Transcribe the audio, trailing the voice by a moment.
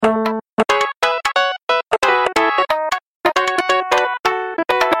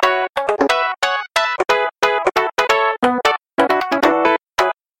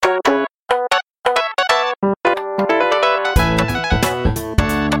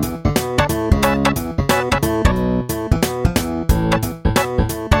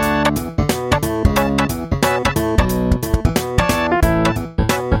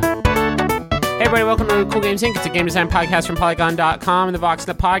Games Inc. It's a game design podcast from Polygon.com and the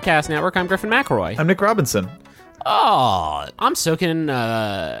VoxNet Podcast Network. I'm Griffin McElroy. I'm Nick Robinson. Oh, I'm soaking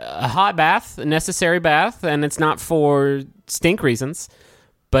a hot bath, a necessary bath, and it's not for stink reasons,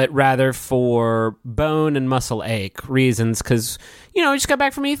 but rather for bone and muscle ache reasons, because, you know, I just got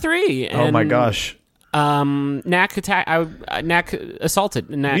back from E3. And, oh my gosh. Knack assaulted.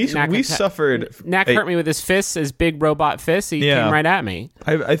 We suffered. Knack hurt me with his fists, his big robot fists. He came right at me.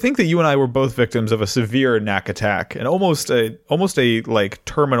 I think that you and I were both victims of a severe Knack attack, and almost a like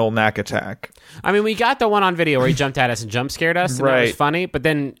terminal Knack attack. I mean, we got the one on video where he jumped at us and jump scared us, and that was funny. But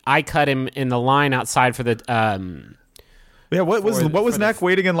then I cut him in the line outside for the. What was Knack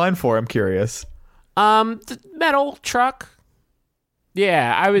waiting in line for? I'm curious. The metal truck.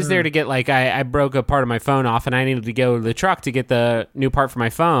 Yeah, I was there to get, like, I broke a part of my phone off, and I needed to go to the truck to get the new part for my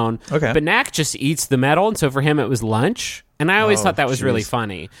phone. Okay. But Knack just eats the metal, and so for him it was lunch. And I always thought that was really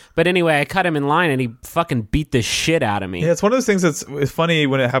funny. But anyway, I cut him in line, and he fucking beat the shit out of me. Yeah, it's one of those things that's funny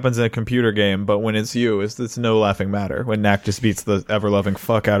when it happens in a computer game, but when it's you, it's no laughing matter. When Knack just beats the ever-loving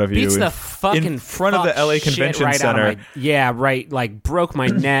fuck out of you. Beats the fucking in front of the LA Convention Center. Like, broke my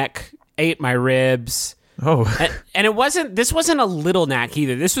neck, ate my ribs. Oh, and this wasn't a little Knack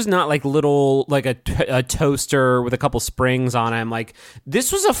either. This was not like little, like a toaster with a couple springs on him. Like,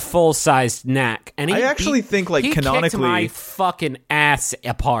 this was a full-sized Knack. And I actually think, like, canonically, kicked my fucking ass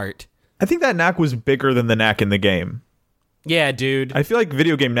apart. I think that Knack was bigger than the Knack in the game. Yeah, dude. I feel like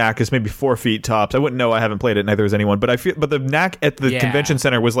video game Knack is maybe 4 feet tops. I wouldn't know. I haven't played it. Neither has anyone. But the Knack at the convention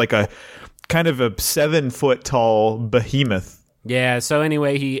center was like a kind of a 7-foot tall behemoth. Yeah, so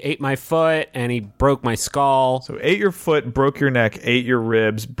anyway, he ate my foot, and he broke my skull. So ate your foot, broke your neck, ate your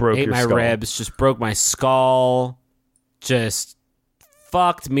ribs, broke your skull. Ate my ribs, just broke my skull. Just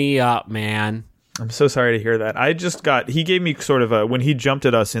fucked me up, man. I'm so sorry to hear that. He gave me sort of when he jumped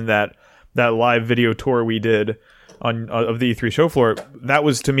at us in that live video tour we did of the E3 show floor, that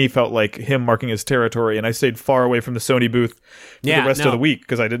was, to me, felt like him marking his territory, and I stayed far away from the Sony booth for the rest of the week,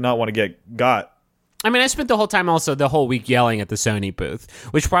 because I did not want to get got. I mean, I spent the whole week yelling at the Sony booth,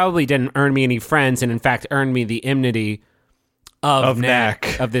 which probably didn't earn me any friends, and in fact earned me the enmity of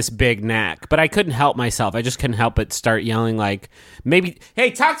Knack, of this big Knack. But I couldn't help myself. I just couldn't help but start yelling, like, maybe,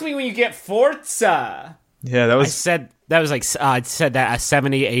 hey, talk to me when you get Forza. Yeah, that was... I said that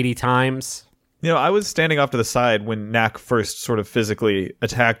 70, 80 times. You know, I was standing off to the side when Knack first sort of physically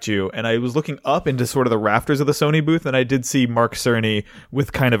attacked you, and I was looking up into sort of the rafters of the Sony booth, and I did see Mark Cerny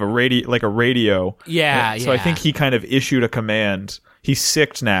with kind of a radio. Yeah, So I think he kind of issued a command. He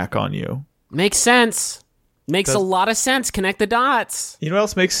sicked Knack on you. Makes sense. Makes a lot of sense. Connect the dots. You know what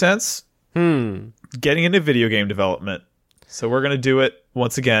else makes sense? Getting into video game development. So we're going to do it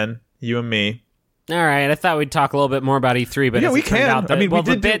once again, you and me. All right, I thought we'd talk a little bit more about E3, but we can. Out,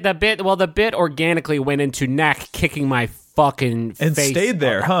 the bit organically went into Knack kicking my fucking face. And stayed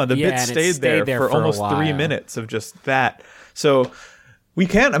there, huh? The bit stayed there for almost 3 minutes of just that. So we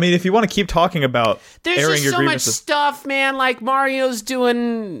can. I mean, if you want to keep talking about airing your grievances. There's just so much stuff, man. Like, Mario's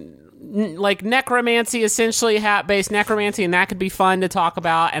doing, like, necromancy, essentially hat-based necromancy, and that could be fun to talk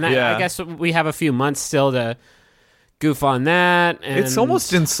about. And I guess we have a few months still to goof on that. And it's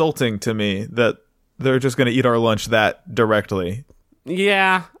almost insulting to me that they're just going to eat our lunch that directly.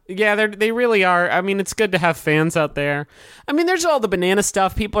 Yeah, they really are. I mean, it's good to have fans out there. I mean, there's all the banana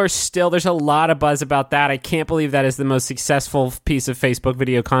stuff. There's a lot of buzz about that. I can't believe that is the most successful piece of Facebook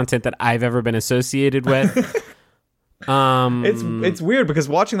video content that I've ever been associated with. It's weird, because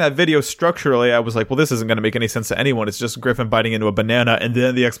watching that video structurally, I was like, well, this isn't going to make any sense to anyone. It's just Griffin biting into a banana, and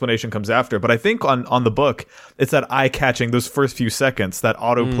then the explanation comes after. But I think on the book, it's that eye-catching, those first few seconds, that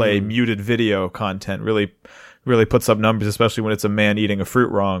autoplay muted video content really puts up numbers, especially when it's a man eating a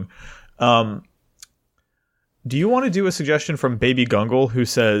fruit wrong. Do you want to do a suggestion from Baby Gungle, who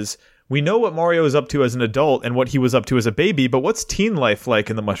says, we know what Mario is up to as an adult and what he was up to as a baby, but what's teen life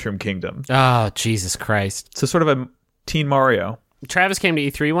like in the Mushroom Kingdom? Oh, Jesus Christ. So sort of a teen Mario. Travis came to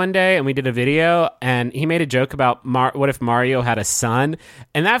E3 one day, and we did a video, and he made a joke about what if Mario had a son,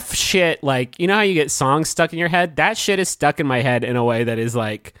 and that shit, like, you know how you get songs stuck in your head? That shit is stuck in my head in a way that is,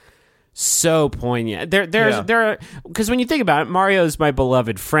 like, so poignant. Because when you think about it, Mario is my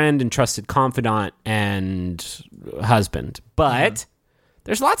beloved friend and trusted confidant and husband, but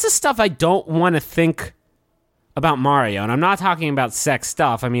there's lots of stuff I don't want to think about Mario, and I'm not talking about sex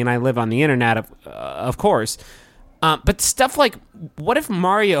stuff. I mean, I live on the internet, of course. But stuff like, what if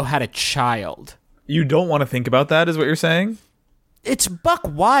Mario had a child? You don't want to think about that, is what you're saying? It's buck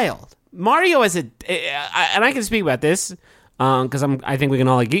wild. Mario is and I can speak about this because I think we can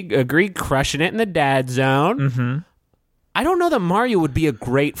all agree, crushing it in the dad zone. Mm-hmm. I don't know that Mario would be a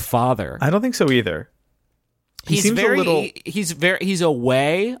great father. I don't think so either. seems a little he's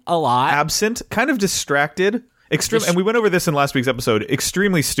away a lot. absent, kind of distracted. And we went over this in last week's episode.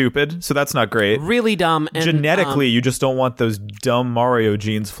 Extremely stupid, so that's not great. Really dumb. And, genetically, you just don't want those dumb Mario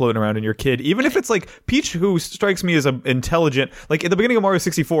genes floating around in your kid. Even if it's like Peach, who strikes me as a intelligent. Like at the beginning of Mario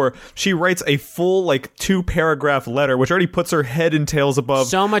 64, she writes a full 2-paragraph letter, which already puts her head and tails above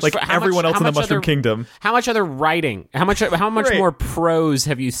so much everyone else in the Mushroom Kingdom. How much other writing? How much right. more prose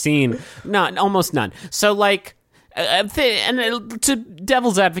have you seen? None, almost none. So and to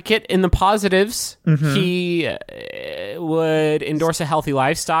devil's advocate in the positives, he would endorse a healthy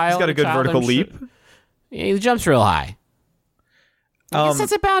lifestyle. He's got a good vertical leap. He jumps real high. I guess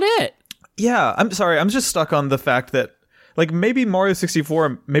that's about it. Yeah, I'm sorry. I'm just stuck on the fact that maybe Mario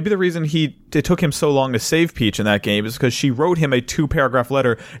 64, maybe the reason it took him so long to save Peach in that game is because she wrote him a 2-paragraph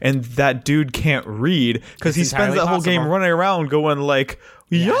letter, and that dude can't read because he spends that whole game running around going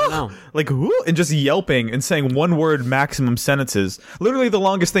and just yelping and saying one-word maximum sentences. Literally, the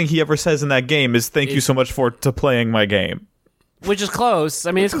longest thing he ever says in that game is "Thank you so much for playing my game," which is close.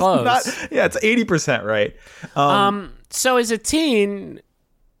 I mean, it's close. It's 80% right. So as a teen,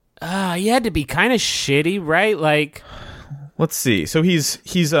 you had to be kind of shitty, right? Let's see. So he's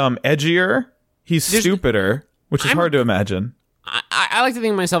edgier. He's stupider, which is hard to imagine. I like to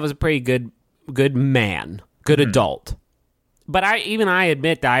think of myself as a pretty good man, good adult. But I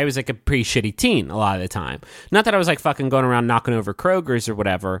admit that I was a pretty shitty teen a lot of the time. Not that I was fucking going around knocking over Kroger's or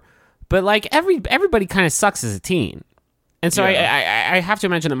whatever, but everybody kind of sucks as a teen. And so I have to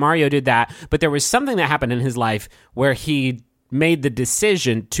imagine that Mario did that, but there was something that happened in his life where he made the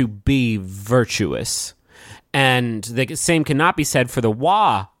decision to be virtuous. And the same cannot be said for the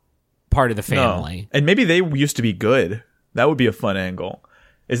Wah part of the family. No. And maybe they used to be good. That would be a fun angle.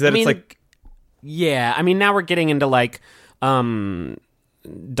 Yeah, I mean, now we're getting into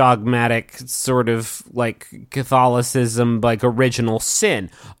dogmatic sort of Catholicism, original sin.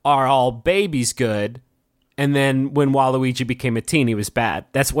 Are all babies good? And then when Waluigi became a teen, he was bad.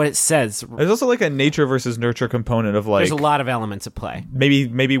 That's what it says. There's also a nature versus nurture component of There's a lot of elements at play. Maybe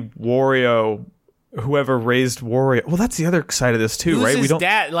Wario, whoever raised Wario. Well, that's the other side of this too, Who's right? His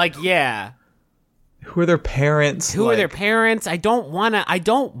dad? Yeah. Who are their parents? Who are their parents? I don't wanna.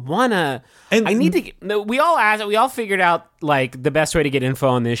 And I need to. We all figured out the best way to get info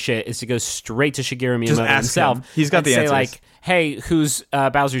on this shit is to go straight to Shigeru Miyamoto himself. He's got the answers. Hey, who's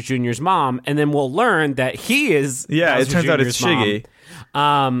Bowser Jr.'s mom? And then we'll learn that he is. Yeah, Bowser it turns Jr.'s out it's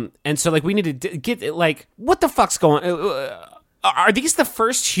Shiggy. And so we need to get what the fuck's going? Are these the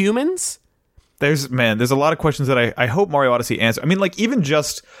first humans? There's a lot of questions that I hope Mario Odyssey answers. I mean, even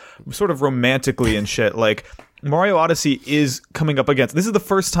just sort of romantically and shit, Mario Odyssey is coming up against. This is the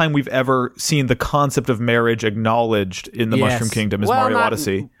first time we've ever seen the concept of marriage acknowledged in the Mushroom Kingdom. Mario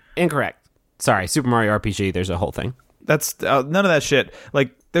Odyssey? Incorrect. Sorry, Super Mario RPG. There's a whole thing. That's none of that shit.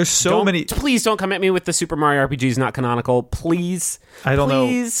 There's so many. Please don't come at me with the Super Mario RPG is not canonical. Please. I don't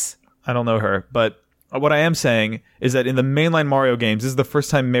know her, but what I am saying is that in the mainline Mario games, this is the first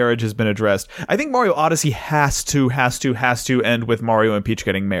time marriage has been addressed. I think Mario Odyssey has to end with Mario and Peach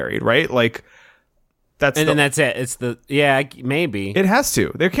getting married, right? Then that's it. It's maybe it has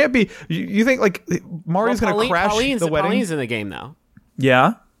to. There can't be. You think Mario's going to crash the wedding? Pauline's in the game though.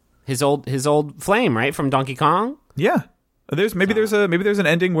 Yeah, his old flame, right, from Donkey Kong. Yeah, there's an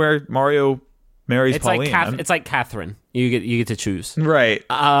ending where Mario marries Pauline. It's like Catherine. You get to choose. Right.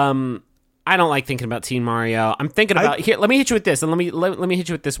 I don't like thinking about Teen Mario. I'm thinking about here. Let me hit you with this, and let me hit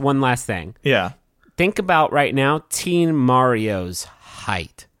you with this one last thing. Yeah. Think about right now Teen Mario's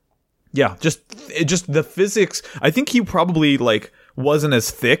height. Yeah, just the physics. I think he probably wasn't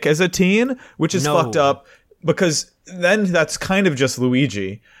as thick as a teen, which is fucked up because then that's kind of just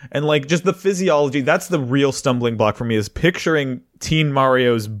Luigi. And just the physiology, that's the real stumbling block for me is picturing Teen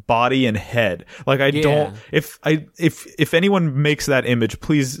Mario's body and head. Don't if anyone makes that image,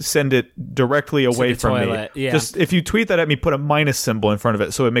 please send it directly away from toilet. me. Yeah. Just if you tweet that at me, put a minus symbol in front of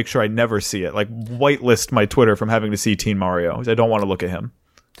it so it makes sure I never see it. Whitelist my Twitter from having to see Teen Mario. I don't want to look at him.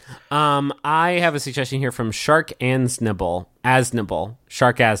 I have a suggestion here from Shark Asnibble,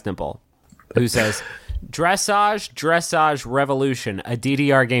 who says, Dressage Revolution, a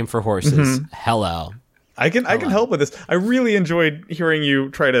DDR game for horses. Mm-hmm. Hello. I can help with this. I really enjoyed hearing you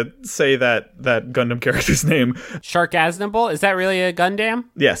try to say that Gundam character's name. Shark Asnibble? Is that really a Gundam?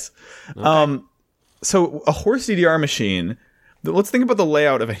 Yes. Okay. So a horse DDR machine. Let's think about the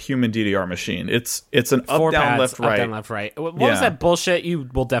layout of a human DDR machine. It's an up, down, left, right. Up, down, left, right. What was that bullshit? You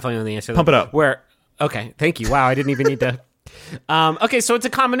will definitely know the answer. Pump it up. Okay, thank you. Wow, I didn't even need to. Okay, so it's a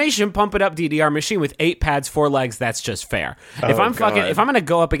combination pump it up DDR machine with 8 pads, 4 legs. That's just fair. If I'm gonna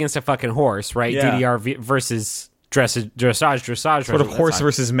go up against a fucking horse, right? Yeah. DDR versus dressage. Sort of horse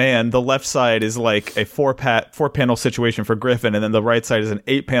versus man. The left side is like a 4-panel situation for Griffin, and then the right side is an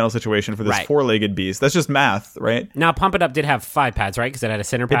 8-panel situation for this 4-legged beast. That's just math, right? Now, Pump It Up did have 5 pads, right? Because it had a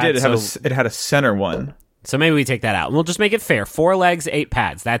center pad. It did. It had a center one. So maybe we take that out. We'll just make it fair. 4 legs, 8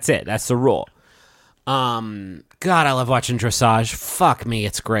 pads. That's it. That's the rule. God, I love watching dressage. Fuck me,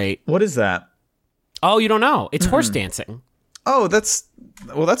 it's great. What is that? Oh, you don't know? It's horse dancing. Oh, that's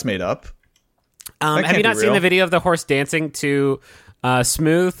made up. Have you not seen the video of the horse dancing to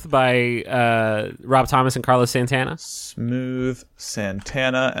Smooth by Rob Thomas and Carlos Santana? Smooth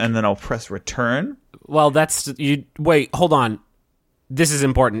Santana, and then I'll press return. Well, that's... Wait, hold on. This is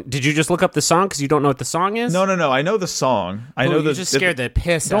important. Did you just look up the song because you don't know what the song is? No. I know the song. I know you just scared the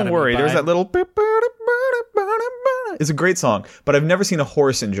piss out of me. Don't worry. There's that little... It's a great song, but I've never seen a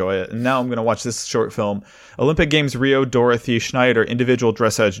horse enjoy it, and now I'm going to watch this short film. Olympic Games Rio, Dorothy Schneider, individual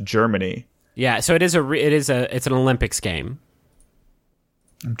dressage, Germany. Yeah, so it's an Olympics game.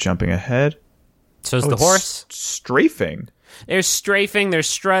 I'm jumping ahead. So is the horse strafing? There's strafing, there's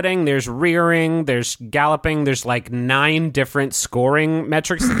strutting, there's rearing, there's galloping. There's like 9 different scoring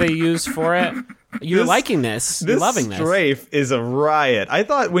metrics that they use for it. You're liking this. You're loving this. Strafe is a riot. I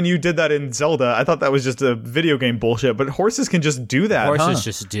thought when you did that in Zelda, I thought that was just a video game bullshit, but horses can just do that. Horses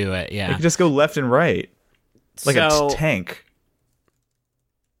just do it, yeah. They can just go left and right. Like a tank.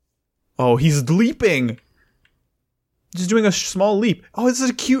 Oh, he's leaping. Just doing a small leap. Oh,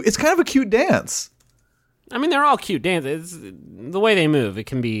 it's kind of a cute dance. I mean, they're all cute dances. The way they move, it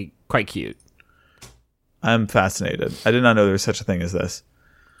can be quite cute. I'm fascinated. I did not know there was such a thing as this.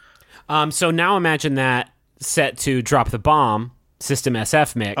 So now imagine that set to Drop the Bomb, System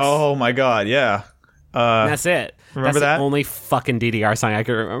SF mix. Oh my god, yeah. That's it. Remember that's that? The only fucking DDR song I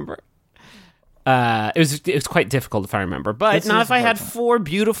could remember. It was quite difficult if I remember. But not if I had 4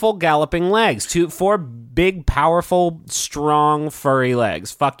 beautiful galloping legs. 4 big, powerful, strong, furry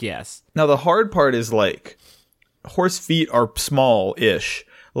legs. Fuck yes. Now the hard part is like horse feet are small-ish.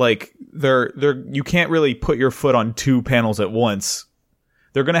 Like they're you can't really put your foot on 2 panels at once.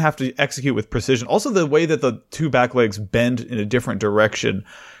 They're going to have to execute with precision. Also, the way that the 2 back legs bend in a different direction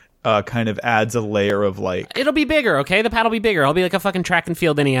kind of adds a layer of like... It'll be bigger, okay? The pad will be bigger. It'll be like a fucking track and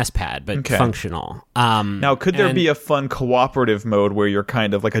field NES pad, but functional. Now, could there be a fun cooperative mode where you're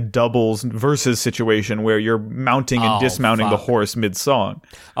kind of like a doubles versus situation where you're mounting and dismounting the horse mid-song?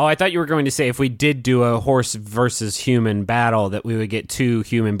 Oh, I thought you were going to say if we did do a horse versus human battle that we would get 2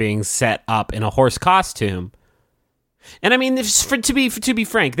 human beings set up in a horse costume. And I mean, to be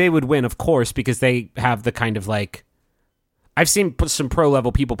frank, they would win, of course, because they have the kind of like... I've seen some pro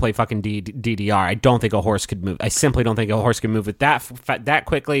level people play fucking DDR. I don't think a horse could move. I simply don't think a horse could move with that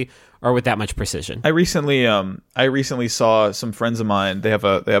quickly or with that much precision. I recently saw some friends of mine. They have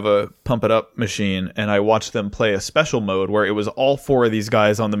a Pump It Up machine, and I watched them play a special mode where it was all 4 of these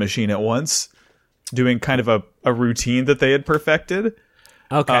guys on the machine at once, doing kind of a routine that they had perfected.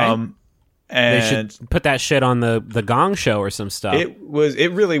 Okay. And they should put that shit on the Gong Show or some stuff.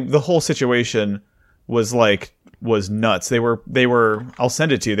 The whole situation was nuts. They were I'll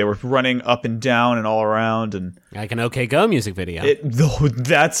send it to you. They were running up and down and all around, and like an OK Go music video.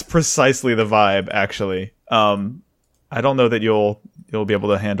 That's precisely the vibe, actually. I don't know that you'll be able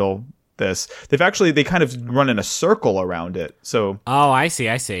to handle this. They kind of run in a circle around it. So I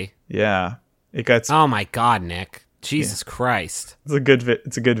see. Yeah. It gets Oh my god, Nick. Jesus Christ. It's a good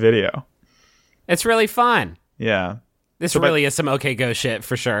video. It's really fun. Yeah. This really is some OK Go shit,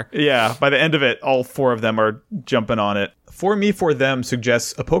 for sure. Yeah, by the end of it, all 4 of them are jumping on it. For Me, For Them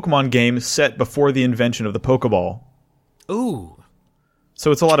suggests a Pokemon game set before the invention of the Pokeball. Ooh.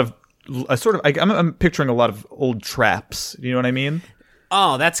 So it's a lot of... I'm picturing a lot of old traps. You know what I mean?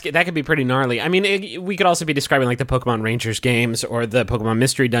 Oh, that could be pretty gnarly. I mean, we could also be describing like the Pokemon Rangers games or the Pokemon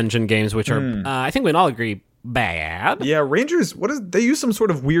Mystery Dungeon games, which are, I think we can all agree, bad. Yeah, Rangers, they use some sort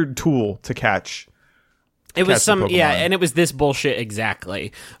of weird tool to catch... It was and it was this bullshit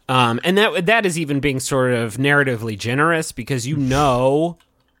exactly. And that is even being sort of narratively generous because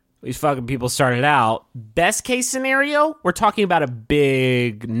these fucking people started out. Best case scenario, we're talking about a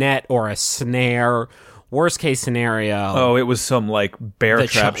big net or a snare. Worst case scenario. Oh, it was some like bear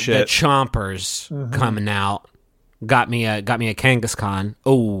trap shit. The chompers coming out. Got me a Kangaskhan.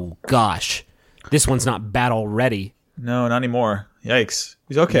 Oh gosh. This one's not battle ready. No, not anymore. Yikes.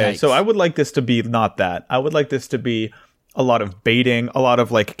 Okay, so I would like this to be not that. I would like this to be a lot of baiting, a lot of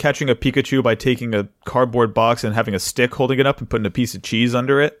like catching a Pikachu by taking a cardboard box and having a stick holding it up and putting a piece of cheese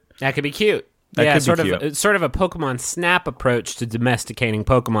under it. That could be cute. Yeah, could sort be of cute. sort of a Pokemon Snap approach to domesticating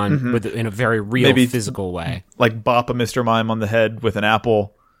Pokemon in a very real, Maybe physical way. Like bop a Mr. Mime on the head with an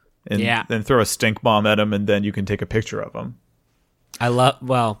apple, and then throw a stink bomb at him, and then you can take a picture of him.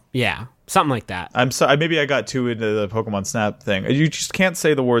 Something like that. I'm sorry, maybe I got too into the Pokemon Snap thing. You just can't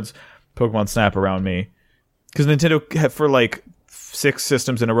say the words Pokemon Snap around me, because Nintendo for like 6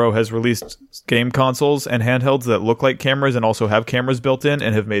 systems in a row has released game consoles and handhelds that look like cameras and also have cameras built in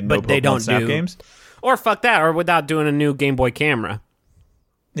and have made no Pokemon Snap games. Or fuck that, or without doing a new Game Boy camera.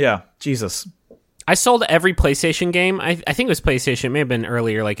 Yeah, Jesus. I sold every PlayStation game. I think it was PlayStation. It may have been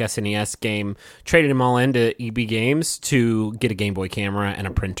earlier, like SNES game. Traded them all into EB Games to get a Game Boy camera and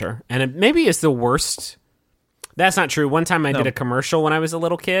a printer. And it maybe is the worst. That's not true. One time I did a commercial when I was a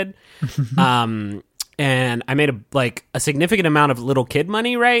little kid. And I made a significant amount of little kid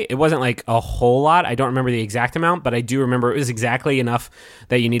money, right? It wasn't like a whole lot. I don't remember the exact amount, but I do remember it was exactly enough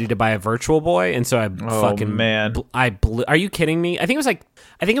that you needed to buy a Virtual Boy. And so I are you kidding me? I think it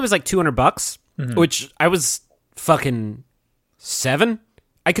was like $200, which I was fucking 7.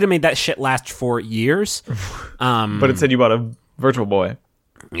 I could have made that shit last for years. But it said you bought a Virtual Boy.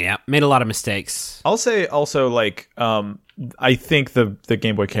 Yeah, made a lot of mistakes. I'll say also, like, I think the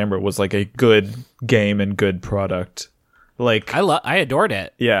Game Boy camera was like a good game and good product. Like, I adored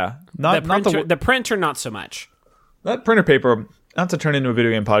it. Yeah, the printer, not so much. That printer paper. Not to turn into a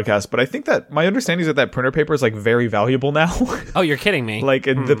video game podcast, but I think that my understanding is that printer paper is like very valuable now. Oh, you're kidding me! Like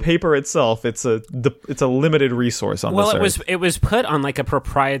the paper itself, it's a limited resource on this earth. It was put on like a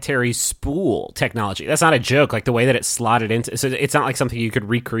proprietary spool technology. That's not a joke. Like the way that it's slotted into, so it's not like something you could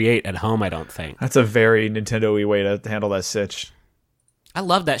recreate at home. I don't think that's a very Nintendo-y way to handle that sitch. I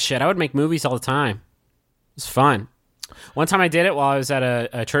love that shit. I would make movies all the time. It's fun. One time I did it while I was at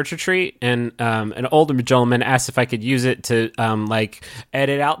a church retreat, and an older gentleman asked if I could use it to like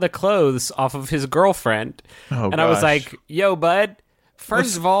edit out the clothes off of his girlfriend. I was like, "Yo, bud,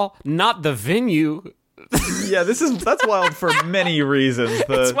 first of all, not the venue." Yeah, that's wild for many reasons.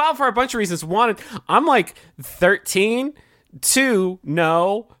 It's wild for a bunch of reasons. One, I'm like 13. 2,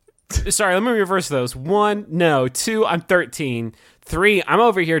 no. Sorry, let me reverse those. 1, no. 2, I'm 13. 3, I'm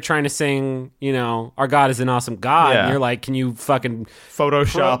over here trying to sing, our God is an awesome God. Yeah. And you're like, can you fucking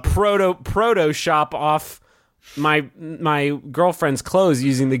Photoshop Protoshop off my girlfriend's clothes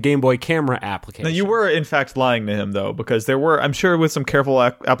using the Game Boy camera application? Now, you were in fact lying to him though, because there were, I'm sure, with some careful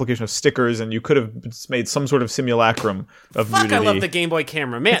application of stickers, and you could have made some sort of simulacrum of nudity. I love the Game Boy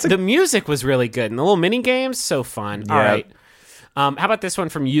camera, man. The music was really good, and the little mini games, so fun. Yeah. All right. How about this one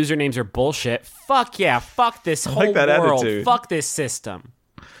from Usernames Are Bullshit? Fuck yeah, fuck this whole world. Attitude. Fuck this system.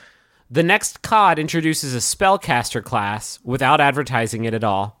 The next COD introduces a spellcaster class without advertising it at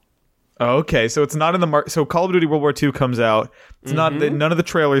all. Okay, so it's not in the market. So Call of Duty World War II comes out. It's not. None of the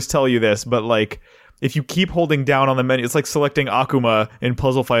trailers tell you this, but like, if you keep holding down on the menu, it's like selecting Akuma in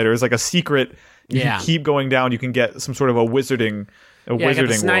Puzzle Fighter. It's like a secret. If you keep going down, you can get some sort of a wizarding. I got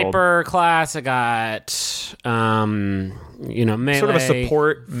the sniper class. I got melee, sort of a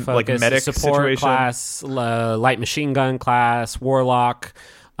support, like medic support situation class, light machine gun class, warlock.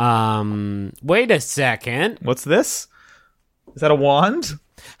 Wait a second, what's this? Is that a wand?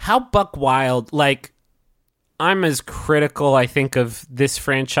 How buck wild? Like, I'm as critical, I think, of this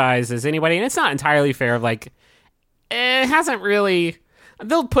franchise as anybody, and it's not entirely fair. Like, it hasn't really.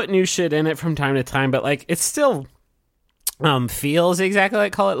 They'll put new shit in it from time to time, but like, it's still. Feels exactly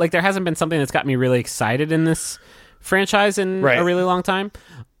like Call it. Like, there hasn't been something that's got me really excited in this franchise in a really long time.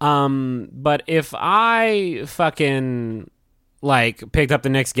 But if I fucking like picked up the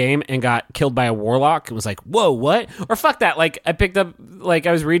next game and got killed by a warlock and was like, whoa, what? Or fuck that. Like, I picked up, like,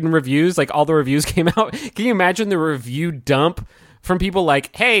 I was reading reviews, like all the reviews came out. Can you imagine the review dump from people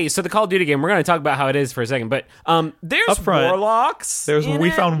like, hey, so the Call of Duty game, we're going to talk about how it is for a second, but there's warlocks.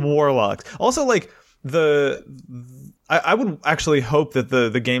 We found warlocks. Also, like, I would actually hope that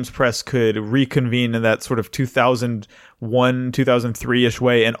the games press could reconvene in that sort of 2001, 2003-ish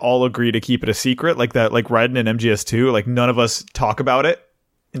way and all agree to keep it a secret, like that, like Raiden and MGS2, like none of us talk about it.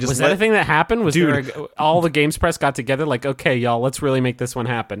 And just was that a thing that happened? Was there all the games press got together like, okay, y'all, let's really make this one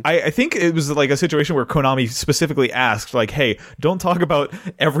happen? I think it was like a situation where Konami specifically asked, like, hey, don't talk about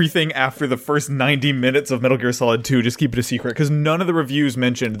everything after the first 90 minutes of Metal Gear Solid 2. Just keep it a secret, because none of the reviews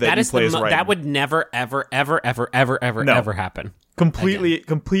mentioned that you play as Raiden. That would never, ever, ever, ever, ever, ever, ever happen. Completely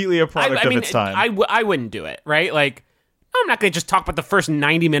a product of its time. I wouldn't do it, right? Like, I'm not going to just talk about the first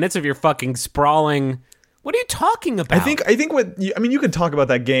 90 minutes of your fucking sprawling What are you talking about? I think you could talk about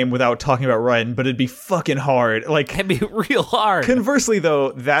that game without talking about Run, but it'd be fucking hard. Like, it'd be real hard. Conversely,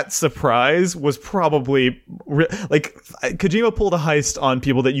 though, that surprise was probably like Kojima pulled a heist on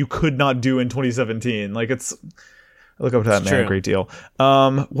people that you could not do in 2017. Like, I look up to that man a great deal.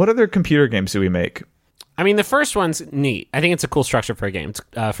 What other computer games do we make? I mean, the first one's neat. I think it's a cool structure for a game.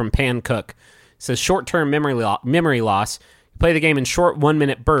 It's from Pan Cook. It says short-term memory loss. Play the game in short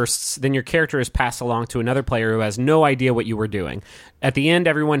 1-minute bursts, then your character is passed along to another player who has no idea what you were doing. At the end,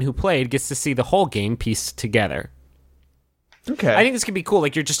 everyone who played gets to see the whole game pieced together. Okay. I think this could be cool.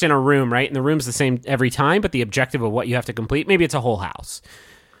 Like, you're just in a room, right? And the room's the same every time, but the objective of what you have to complete, maybe it's a whole house.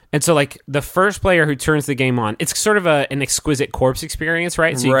 And so, like, the first player who turns the game on, it's sort of an exquisite corpse experience,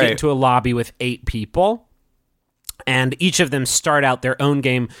 right? So you get into a lobby with 8 people, and each of them start out their own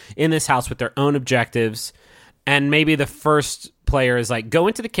game in this house with their own objectives. And maybe the first player is like, go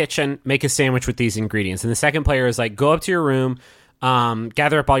into the kitchen, make a sandwich with these ingredients. And the second player is like, go up to your room,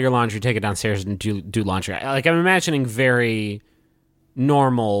 gather up all your laundry, take it downstairs, and do laundry. Like, I'm imagining very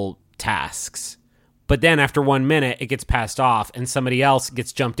normal tasks. But then after 1 minute, it gets passed off, and somebody else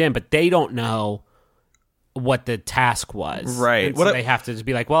gets jumped in, but they don't know what the task was. Right. And so they have to just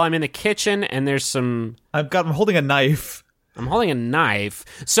be like, well, I'm in the kitchen, and there's some... I'm holding a knife. I'm holding a knife.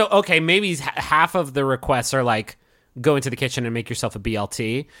 So, okay, maybe half of the requests are like, go into the kitchen and make yourself a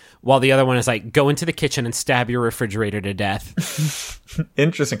BLT, while the other one is like, go into the kitchen and stab your refrigerator to death.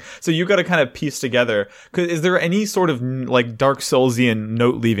 Interesting. So you got to kind of piece together. Is there any sort of like Dark Soulsian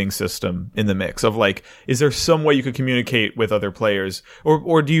note-leaving system in the mix of like, is there some way you could communicate with other players?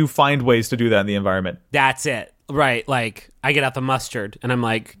 Or do you find ways to do that in the environment? That's it. Right. Like, I get out the mustard and I'm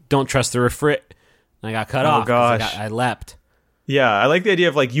like, don't trust the refri. And I got cut off. Oh, gosh. I leapt. Yeah, I like the idea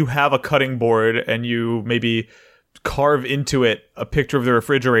of like you have a cutting board and you maybe carve into it a picture of the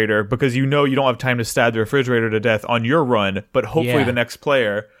refrigerator because you know you don't have time to stab the refrigerator to death on your run, but hopefully the next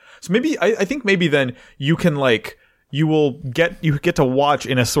player. So maybe I think maybe then you can like you get to watch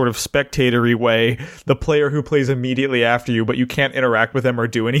in a sort of spectatory way the player who plays immediately after you, but you can't interact with them or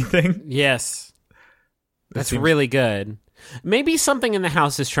do anything. Yes. That's really good. Maybe something in the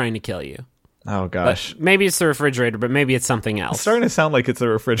house is trying to kill you. Oh, gosh. But maybe it's the refrigerator, but maybe it's something else. It's starting to sound like it's the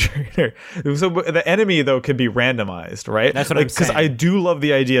refrigerator. So the enemy, though, can be randomized, right? That's what I'm saying. Because I do love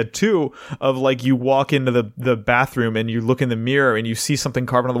the idea, too, of like you walk into the bathroom and you look in the mirror and you see something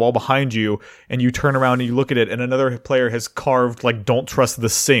carved on the wall behind you and you turn around and you look at it and another player has carved like don't trust the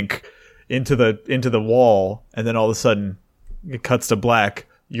sink into the wall, and then all of a sudden it cuts to black.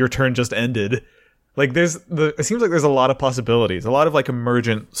 Your turn just ended. Like it seems like there's a lot of possibilities, a lot of like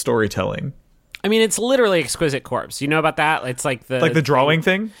emergent storytelling. I mean, it's literally exquisite corpse. You know about that? It's like the drawing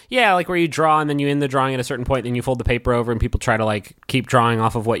thing? Yeah, like where you draw and then you end the drawing at a certain point, then you fold the paper over and people try to like keep drawing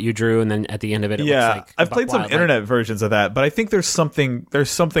off of what you drew, and then at the end of it looks like... I've played some internet versions of that, but I think there's something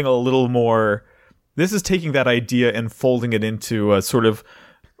a little more... This is taking that idea and folding it into a sort of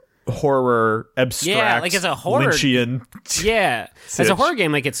horror, abstract, like as a horror Lynchian. Yeah, as a horror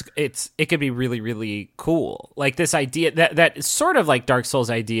game, like it could be really, really cool. Like this idea that is sort of like Dark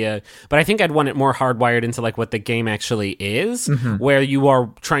Souls idea, but I think I'd want it more hardwired into like what the game actually is, where you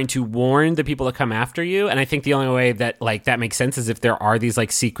are trying to warn the people that come after you. And I think the only way that like that makes sense is if there are these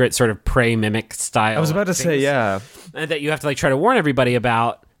like secret sort of prey mimic style. I was about to say, yeah, that you have to like try to warn everybody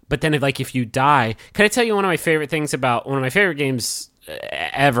about. But then if you die, can I tell you one of my favorite things about one of my favorite games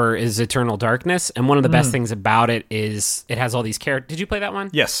ever is Eternal Darkness, and one of the best things about it is it has all these characters. Did you play that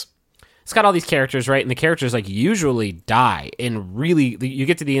one? Yes. It's got all these characters, right? And the characters like usually die in really, you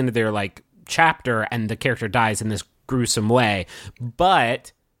get to the end of their like chapter and the character dies in this gruesome way.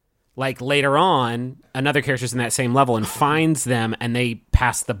 But like later on, another character's in that same level and finds them and they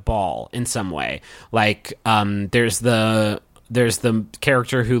pass the ball in some way. Like there's the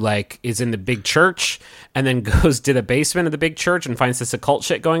character who like is in the big church and then goes to the basement of the big church and finds this occult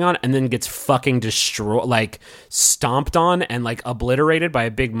shit going on and then gets fucking destroyed, like stomped on and like obliterated by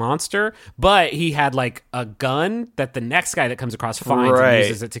a big monster. But he had like a gun that the next guy that comes across finds and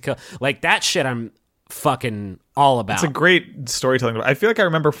uses it to kill. Like that shit I'm fucking all about. It's a great storytelling. I feel like I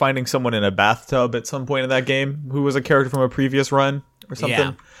remember finding someone in a bathtub at some point in that game who was a character from a previous run or something.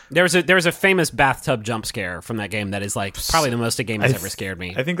 Yeah. There was a famous bathtub jump scare from that game that is like probably the most a game has ever scared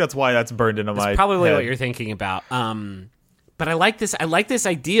me. I think that's why that's burned into my probably head. What you're thinking about. But I like this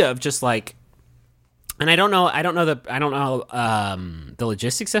idea of just like, and I don't know the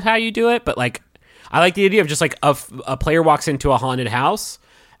logistics of how you do it, but like I like the idea of just like a player walks into a haunted house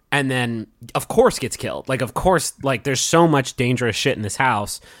and then of course gets killed. Like of course, like there's so much dangerous shit in this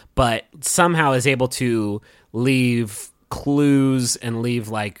house, but somehow is able to leave clues and leave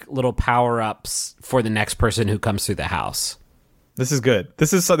like little power-ups for the next person who comes through the house. This is good.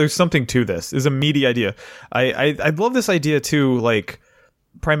 There's something to this. This is a meaty idea. I love this idea too, like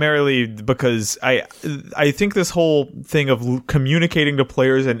primarily because I think this whole thing of communicating to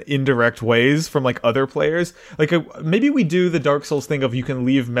players in indirect ways from like other players, like maybe we do the Dark Souls thing of you can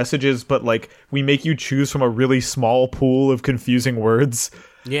leave messages, but like we make you choose from a really small pool of confusing words.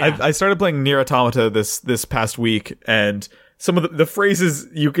 Yeah, I started playing Nier Automata this past week, and some of the phrases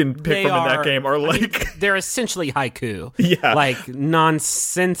you can pick from in that game are like they're essentially haiku. Yeah, like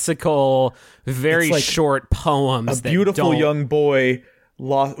nonsensical, very like short poems. A beautiful young boy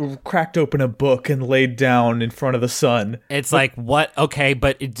cracked open a book and laid down in front of the sun. It's like, what? Okay,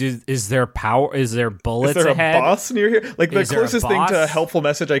 but is there power? Is there bullets ahead? Is there ahead? a boss near here? Like, the closest thing to a helpful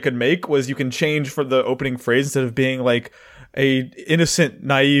message I could make was you can change for the opening phrase, instead of being like a innocent,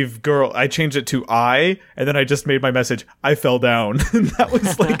 naive girl, I changed it to I, and then I just made my message, I fell down. And that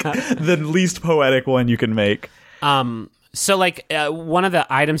was like the least poetic one you can make. So, like, one of the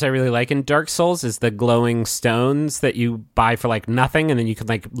items I really like in Dark Souls is the glowing stones that you buy for, like, nothing, and then you can,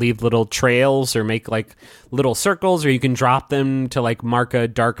 like, leave little trails or make, like, little circles, or you can drop them to, like, mark a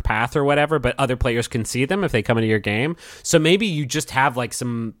dark path or whatever, but other players can see them if they come into your game. So maybe you just have, like,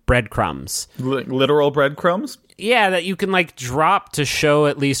 some breadcrumbs. Literal breadcrumbs? Yeah, that you can, like, drop to show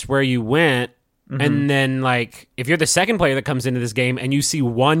at least where you went. Mm-hmm. And then, like, if you're the second player that comes into this game and you see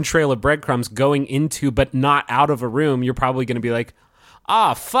one trail of breadcrumbs going into but not out of a room, you're probably going to be like,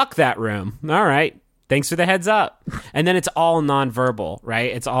 fuck that room. All right. Thanks for the heads up. And then it's all nonverbal,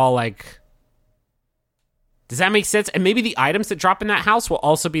 right? It's all like... Does that make sense? And maybe the items that drop in that house will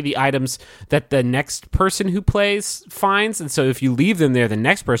also be the items that the next person who plays finds. And so if you leave them there, the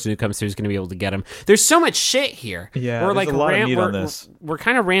next person who comes through is going to be able to get them. There's so much shit here. Yeah, there's a lot of meat on this. We're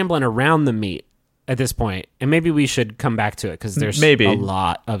kind of rambling around the meat at this point, and maybe we should come back to it because there's a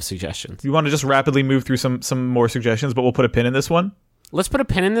lot of suggestions. You want to just rapidly move through some more suggestions, but we'll put a pin in this one? Let's put a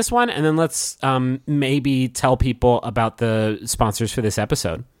pin in this one, and then let's maybe tell people about the sponsors for this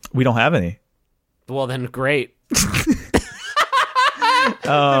episode. We don't have any. Well, then great.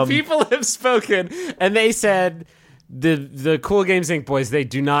 The people have spoken, and they said the Cool Games Inc. boys, they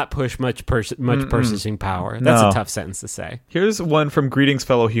do not push much purchasing power. That's a tough sentence to say. Here's one from Greetings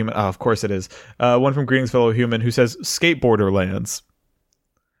Fellow Human. Oh, of course it is. One from Greetings Fellow Human who says Skateboarderlands.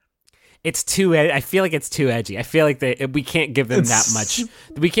 It's too. I feel like it's too edgy. I feel like we can't give them that much.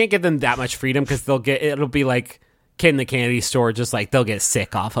 We can't give them that much freedom because it'll be like Kid in the Candy Store. Just like they'll get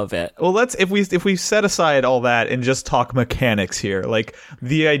sick off of it. Well, if we set aside all that and just talk mechanics here, like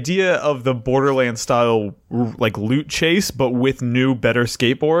the idea of the Borderlands style like loot chase, but with new, better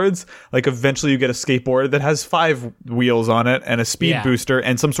skateboards. Like eventually you get a skateboard that has 5 wheels on it and a speed booster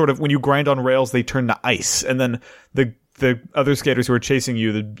and some sort of, when you grind on rails, they turn to ice, and then the other skaters who are chasing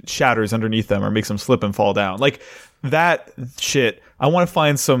you, the shatters underneath them or makes them slip and fall down. Like that shit. I want to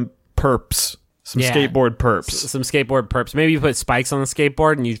find some perps. Skateboard perps. Some skateboard perps. Maybe you put spikes on the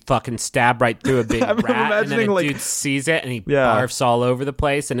skateboard and you fucking stab right through a big rat, and then a dude sees it and he barfs all over the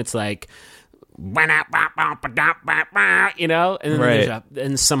place, and it's like, you know, and then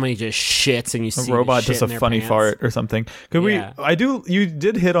and somebody just shits, and you see a robot does a funny fart or something. You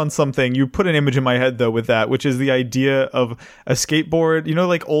did hit on something. You put an image in my head though with that, which is the idea of a skateboard, you know,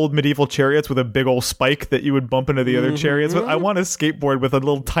 like old medieval chariots with a big old spike that you would bump into the other chariots with. I want a skateboard with a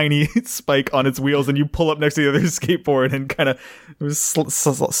little tiny spike on its wheels, and you pull up next to the other skateboard and kind of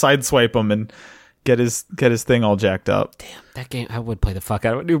sideswipe them and get his thing all jacked up. Damn, that game, I would play the fuck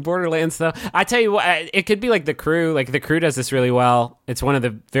out of it. New Borderlands, though. I tell you what, it could be like The Crew. Like, The Crew does this really well. It's one of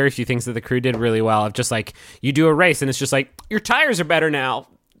the very few things that The Crew did really well, of just like, you do a race and it's just like, your tires are better now.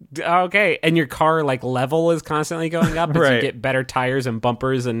 Okay. And your car, like, level is constantly going up as you get better tires and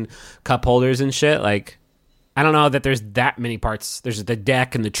bumpers and cup holders and shit. Like, I don't know that there's that many parts. There's the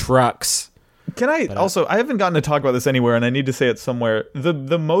deck and the trucks. Can I also, I haven't gotten to talk about this anywhere, and I need to say it somewhere.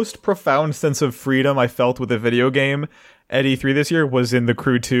 The most profound sense of freedom I felt with a video game at E3 this year was in The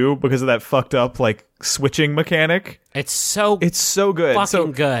Crew 2 because of that fucked up, like, switching mechanic. It's so good.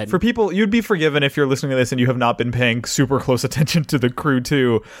 Fucking good. For people, you'd be forgiven if you're listening to this and you have not been paying super close attention to The Crew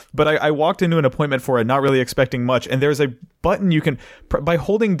 2. But I walked into an appointment for it, not really expecting much, and there's a button you can, by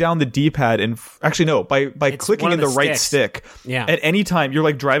holding down the D-pad, and actually no, by clicking in the right stick. Yeah. At any time, you're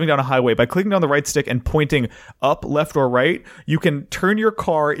like driving down a highway, by clicking down the right stick and pointing up, left, or right, you can turn your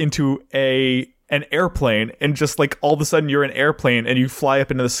car into an airplane, and just like all of a sudden you're an airplane and you fly up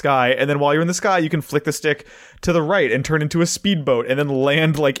into the sky, and then while you're in the sky you can flick the stick to the right and turn into a speedboat and then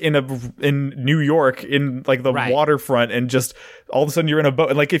land like in New York in like the waterfront and just all of a sudden you're in a boat,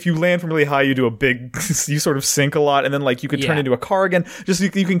 and like if you land from really high, you do a big, you sort of sink a lot, and then like you could turn into a car again. Just you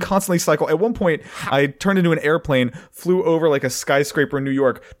can constantly cycle. At one point, I turned into an airplane, flew over like a skyscraper in New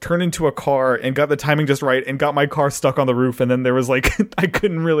York, turned into a car, and got the timing just right, and got my car stuck on the roof, and then there was like I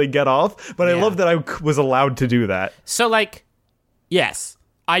couldn't really get off. But I love that I was allowed to do that. So like, yes.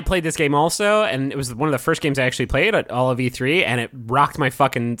 I played this game also, and it was one of the first games I actually played at all of E3, and it rocked my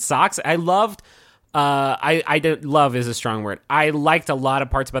fucking socks. I loved. Love is a strong word. I liked a lot of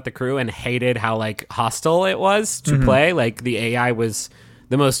parts about the crew and hated how like hostile it was to play. Like the AI was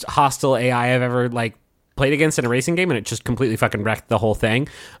the most hostile AI I've ever like played against in a racing game, and it just completely fucking wrecked the whole thing.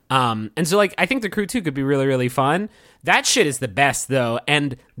 And so like I think the crew too could be really, really fun. That shit is the best though,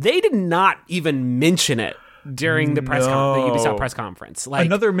 and they did not even mention it during the the Ubisoft press conference. Like,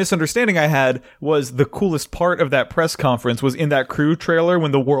 another misunderstanding I had was the coolest part of that press conference was in that crew trailer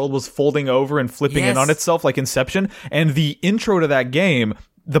when the world was folding over and flipping in on itself like Inception, and the intro to that game,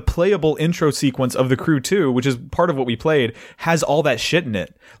 the playable intro sequence of the crew 2, which is part of what we played, has all that shit in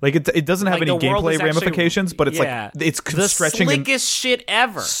it. Like it doesn't have any gameplay ramifications, but it's like it's the stretching slickest shit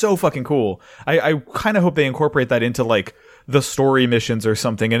ever. So fucking cool. I kind of hope they incorporate that into like the story missions or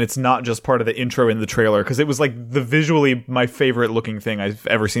something, and it's not just part of the intro in the trailer, because it was like the visually my favorite looking thing I've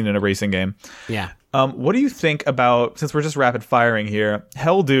ever seen in a racing game. Yeah. What do you think about, since we're just rapid firing here,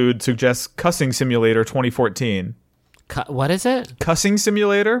 Hell Dude suggests Cussing Simulator 2014. What is it? Cussing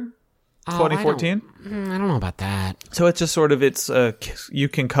Simulator 2014? I don't know about that. So it's just sort of, it's you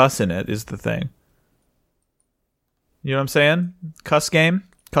can cuss in it is the thing. You know what I'm saying? Cuss game?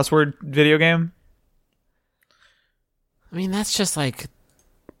 Cuss word video game? I mean, that's just like,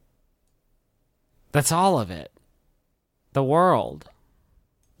 that's all of it. The world.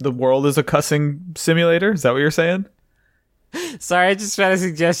 The world is a cussing simulator? Is that what you're saying? Sorry, I just found a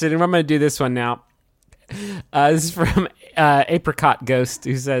suggestion, and I'm going to do this one now. This is from Apricot Ghost,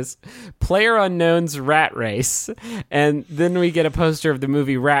 who says, Player Unknown's Rat Race. And then we get a poster of the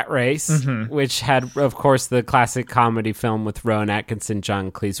movie Rat Race, which had, of course, the classic comedy film with Rowan Atkinson,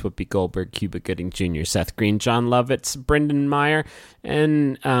 John Cleese, Whoopi Goldberg, Cuba Gooding Jr., Seth Green, John Lovitz, Brendan Meyer,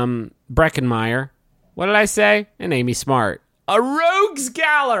 and Breckenmeyer. What did I say? And Amy Smart. A rogues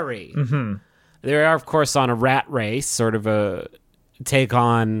gallery! They are, of course, on a rat race, sort of a take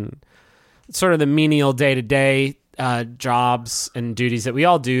on sort of the menial day-to-day jobs and duties that we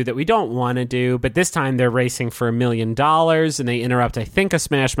all do that we don't want to do, but this time they're racing for $1 million, and they interrupt, I think, a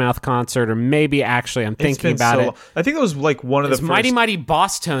Smash Mouth concert, or maybe actually, I'm thinking about it. I think it was like one of the first... Mighty Mighty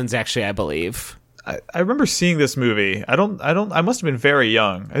Boss Tones, actually, I believe. I remember seeing this movie. I must have been very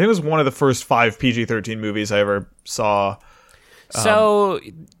young. I think it was one of the first 5 PG-13 movies I ever saw. So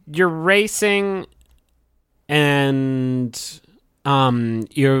you're racing, and these are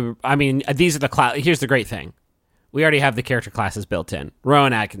the here's the great thing. We already have the character classes built in.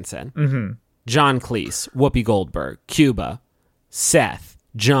 Rowan Atkinson, John Cleese, Whoopi Goldberg, Cuba, Seth,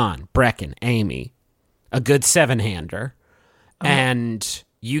 John, Brecken, Amy, a good 7-hander, and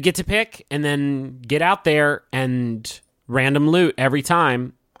you get to pick and then get out there and random loot every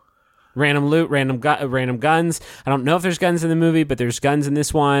time. Random loot, random guns. I don't know if there's guns in the movie, but there's guns in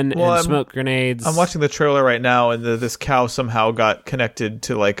this one, and smoke grenades. I'm watching the trailer right now, and this cow somehow got connected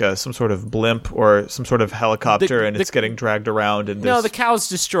to like some sort of blimp or some sort of helicopter, and it's getting dragged around. And no, the cow's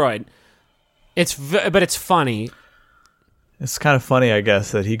destroyed. But it's funny. It's kind of funny, I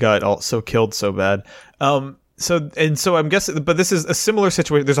guess, that he got so killed so bad. So I'm guessing, but this is a similar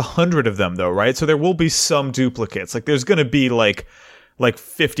situation. There's 100 of them, though, right? So there will be some duplicates. Like there's going to be like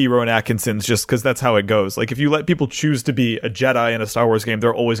 50 Rowan Atkinsons, just because that's how it goes. Like if you let people choose to be a Jedi in a Star Wars game,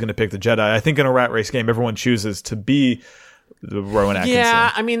 they're always going to pick the Jedi. I think in a rat race game, everyone chooses to be the Rowan Atkinson.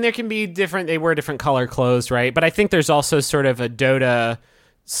 Yeah, I mean, there can be different, they wear different color clothes, right? But I think there's also sort of a Dota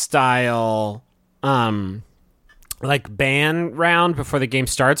style, like ban round before the game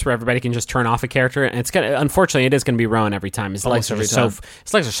starts, where everybody can just turn off a character, and unfortunately it is gonna be Rowan every time. His legs are so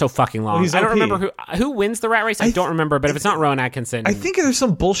fucking long. Well, I don't remember who wins the rat race. I don't remember, but if it's not Rowan Atkinson, I think there's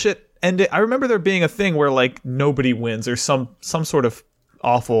some bullshit. And I remember there being a thing where like nobody wins, or some sort of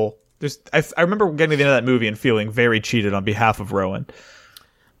awful. I remember getting to the end of that movie and feeling very cheated on behalf of Rowan.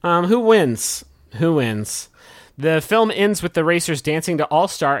 Who wins? The film ends with the racers dancing to All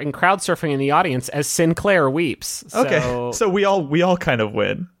Star and crowd surfing in the audience as Sinclair weeps. So we all kind of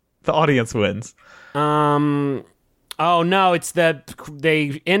win. The audience wins. Oh no,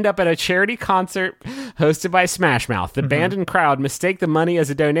 they end up at a charity concert hosted by Smash Mouth. The band and crowd mistake the money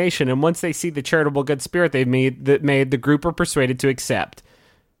as a donation, and once they see the charitable good spirit they've made, the group are persuaded to accept.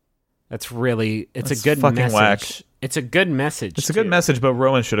 That's a good fucking message. Whack. It's a good message. It's a good message, but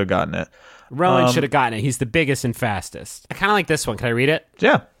Rowan should have gotten it. Rowan should have gotten it. He's the biggest and fastest. I kind of like this one. Can I read it?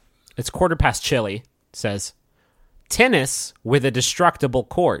 Yeah. It's quarter past chili. It says, tennis with a destructible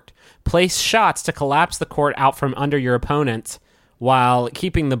court. Place shots to collapse the court out from under your opponent while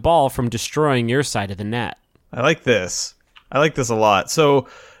keeping the ball from destroying your side of the net. I like this. I like this a lot. So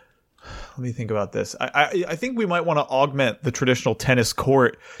let me think about this. I think we might want to augment the traditional tennis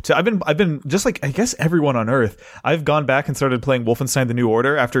court. I've been just like, I guess everyone on Earth. I've gone back and started playing Wolfenstein: The New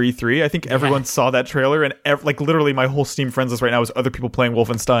Order after E3. I think everyone saw that trailer, and like literally my whole Steam friends list right now is other people playing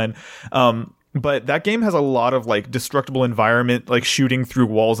Wolfenstein. But that game has a lot of like destructible environment, like shooting through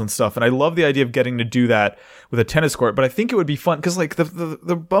walls and stuff. And I love the idea of getting to do that with a tennis court. But I think it would be fun because like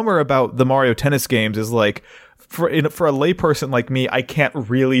the bummer about the Mario tennis games is like, for a layperson like me, I can't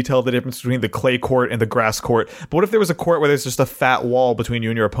really tell the difference between the clay court and the grass court. But what if there was a court where there's just a fat wall between you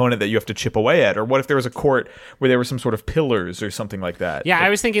and your opponent that you have to chip away at? Or what if there was a court where there were some sort of pillars or something like that? Yeah, I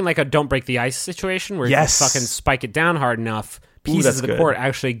was thinking like a don't break the ice situation where Yes. if you fucking spike it down hard enough, pieces of the good. court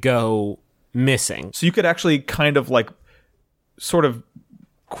actually go missing. So you could actually kind of like sort of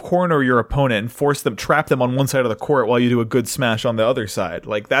corner your opponent and trap them on one side of the court while you do a good smash on the other side.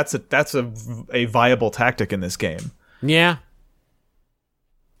 Like that's a viable tactic in this game. Yeah.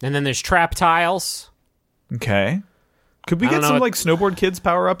 And then there's trap tiles. Okay. Could we I don't get know some what- like snowboard kids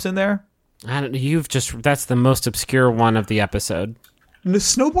power-ups in there? That's the most obscure one of the episode. The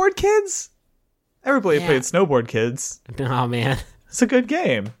snowboard kids? Everybody played snowboard kids. Oh man. It's a good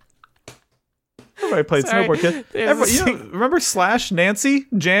game. Everybody played Sorry. snowboard kids. Remember Slash, Nancy,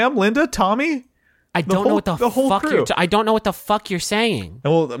 Jam, Linda, Tommy? I don't know what the whole fuck crew. I don't know what the fuck you're saying.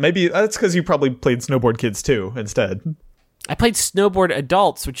 Well, maybe that's because you probably played snowboard kids too instead. I played Snowboard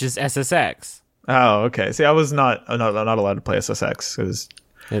Adults, which is SSX. Oh, okay. See, I'm not allowed to play SSX because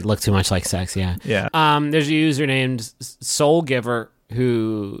It looked too much like sex, yeah. Yeah. There's a user named Soul Giver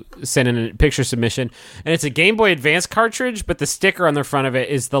who sent in a picture submission, and it's a Game Boy Advance cartridge, but the sticker on the front of it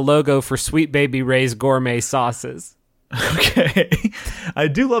is the logo for Sweet Baby Ray's gourmet sauces. Okay. I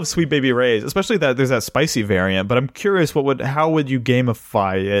do love Sweet Baby Ray's, especially that there's that spicy variant, but I'm curious how would you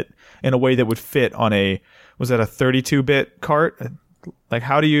gamify it in a way that would fit on was that a 32-bit cart? Like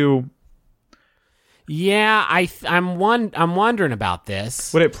how do you Yeah, I'm wondering about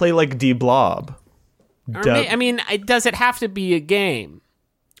this. would it play like D-Blob? Does it have to be a game?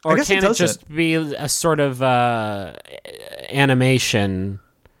 Or guess it can it doesn't. just be a sort of animation?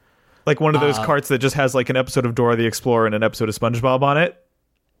 Like one of those carts that just has like an episode of Dora the Explorer and an episode of SpongeBob on it?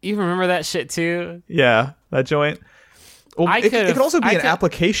 You remember that shit too? Yeah, that joint. Well, it could also be an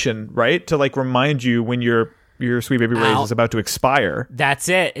application, right? To like remind you when your Sweet Baby Ray's is about to expire. That's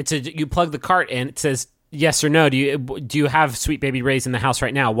it. You plug the cart in. It says yes or no. Do you have Sweet Baby Ray's in the house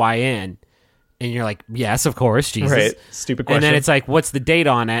right now? Why in? And you're like, yes, of course, Jesus. Right. Stupid question. And then it's like, what's the date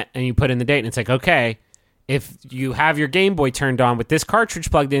on it? And you put in the date, and it's like, okay, if you have your Game Boy turned on with this cartridge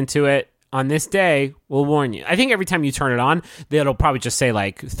plugged into it on this day, we'll warn you. I think every time you turn it on, it'll probably just say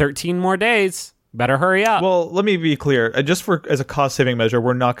like 13 more days. Better hurry up. Well, let me be clear. Just as a cost-saving measure,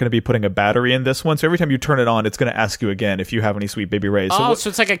 we're not going to be putting a battery in this one. So every time you turn it on, it's going to ask you again if you have any Sweet Baby Ray's. so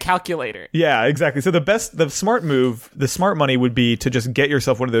it's like a calculator. Yeah, exactly. So the smart money would be to just get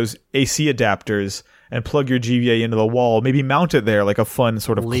yourself one of those AC adapters and plug your GBA into the wall. Maybe mount it there like a fun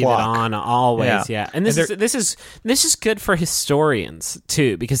sort of Leave clock. it on always, yeah. And this is good for historians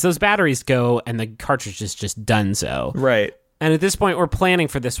too, because those batteries go and the cartridge is just donezo. Right. And at this point, we're planning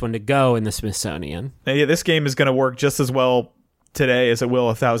for this one to go in the Smithsonian. And yeah, this game is going to work just as well today as it will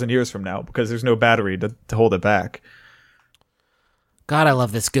 1,000 years from now because there's no battery to hold it back. God, I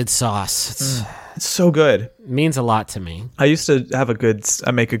love this good sauce. It's so good. It means a lot to me. I used to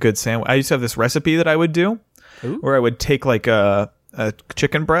make a good sandwich. I used to have this recipe that I would do where I would take like a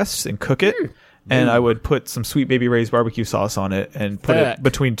chicken breast and cook it. And I would put some Sweet Baby Ray's barbecue sauce on it and put it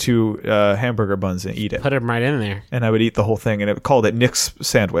between two hamburger buns and eat it. Put them right in there. And I would eat the whole thing. And it called it Nick's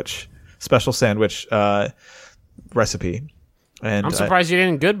Sandwich, special sandwich recipe. And I'm surprised you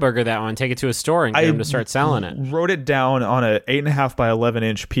didn't Good Burger that one. Take it to a store and get them to start selling it. Wrote it down on a 8.5 by 11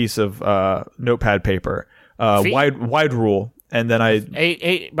 inch piece of notepad paper, wide rule. And then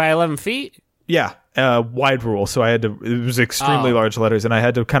 8 by 11 feet? Yeah. Wide rule. So it was extremely large letters, and I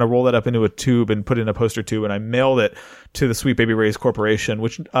had to kind of roll that up into a tube and put it in a poster tube, and I mailed it to the Sweet Baby Ray's Corporation,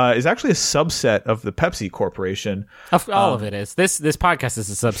 which is actually a subset of the Pepsi Corporation. All of it is. This podcast is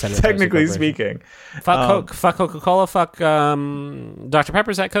a subset of the Technically Pepsi Corporation. speaking. Fuck Coke, fuck Coca-Cola, fuck Dr.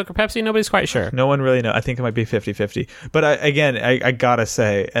 Pepper. Is that Coke or Pepsi? Nobody's quite sure. No one really knows. I think it might be 50-50. But I gotta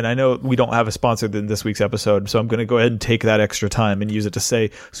say, and I know we don't have a sponsor in this week's episode, so I'm going to go ahead and take that extra time and use it to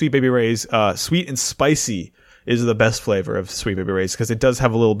say Sweet Baby Ray's sweet and spicy is the best flavor of Sweet Baby Ray's, because it does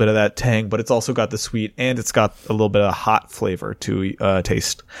have a little bit of that tang, but it's also got the sweet, and it's got a little bit of hot flavor to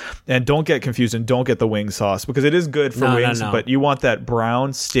taste. And don't get confused and don't get the wing sauce, because it is good for wings, but you want that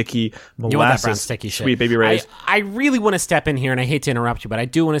brown, sticky, molasses Sweet Baby Ray's. I really want to step in here, and I hate to interrupt you, but I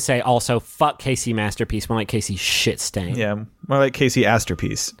do want to say also, fuck Casey Masterpiece, more like Casey Shit Stain. Yeah, more like Casey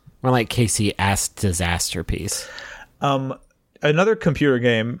Astorpiece. More like Casey Ass Disaster Piece. Another computer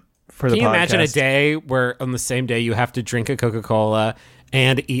game for the podcast. Can you imagine a day where on the same day you have to drink a Coca-Cola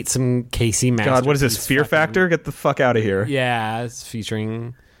and eat some Casey Masterpiece? God, what is this, Fear Factor? Get the fuck out of here. Yeah, it's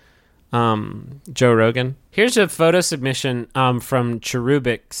featuring Joe Rogan. Here's a photo submission from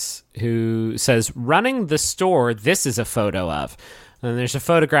Cherubix, who says, running the store, this is a photo of. And there's a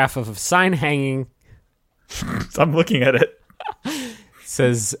photograph of a sign hanging. I'm looking at it.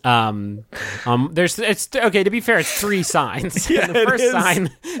 Says it's okay, to be fair, it's 3 signs. Yeah, the first sign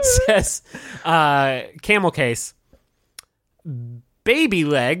says camel case, baby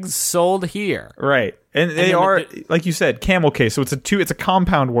legs sold here. Right. And they are, like you said, camel case, so it's a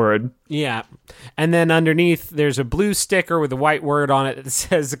compound word. Yeah. And then underneath there's a blue sticker with a white word on it that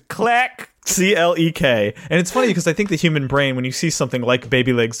says Clek. CLEK. And it's funny because I think the human brain, when you see something like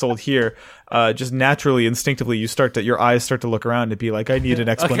baby legs sold here, just naturally, instinctively, your eyes start to look around and be like, I need an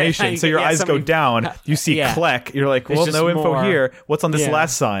explanation. Okay, so your eyes go down. You see Clek. You're like, well, no info more here. What's on this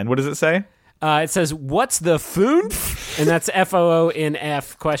last sign? What does it say? It says, what's the foonf? And that's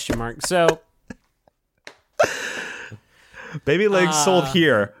FOONF question mark. So, baby legs sold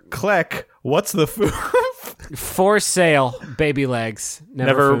here. Clek. What's the foonf? For sale, baby legs.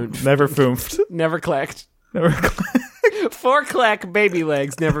 Never foonfed. Never clecked. For Clek, baby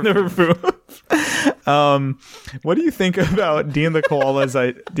legs. Never foonfed. What do you think about Dean the Koala's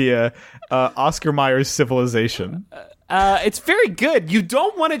idea, Oscar Mayer's Civilization? It's very good. You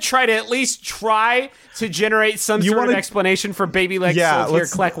don't want to try to at least try to generate some sort of explanation for baby legs sold here.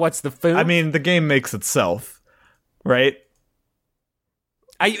 Clek, what's the food? I mean, the game makes itself, right?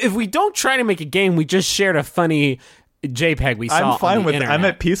 If we don't try to make a game, we just shared a funny JPEG we saw. I'm fine on the with internet. I'm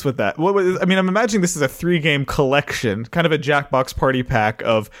at peace with that. I'm imagining this is a 3-game collection, kind of a Jackbox party pack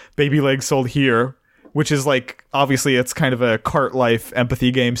of baby legs sold here, which is like, obviously it's kind of a cart life empathy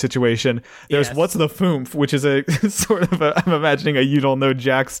game situation. There's What's the Foomf, which is a sort of I'm imagining a You Don't Know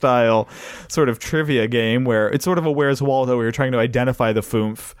Jack style sort of trivia game where it's sort of a Where's Waldo, where you're trying to identify the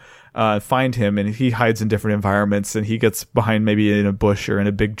Foomf. Find him, and he hides in different environments, and he gets behind maybe in a bush or in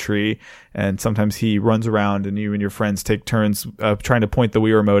a big tree, and sometimes he runs around, and you and your friends take turns trying to point the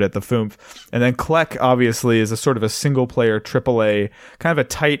Wii remote at the Foomf. And then Clek, obviously, is a sort of a single player AAA, kind of a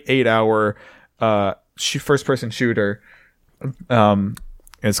tight 8-hour first person shooter. It's called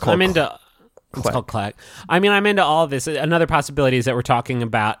It's called Clek. I mean, I'm into all of this. Another possibility is that we're talking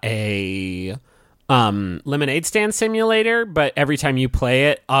about a lemonade stand simulator, but every time you play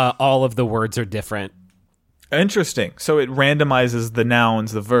it, all of the words are different. Interesting. So it randomizes the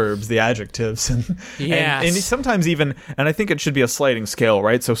nouns, the verbs, the adjectives, and sometimes even, and I think it should be a sliding scale,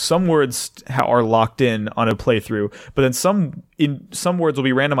 right? So some words are locked in on a playthrough, but then some words will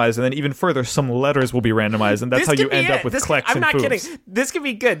be randomized, and then even further, some letters will be randomized, and that's how you end up with Cleks and I'm not kidding. This could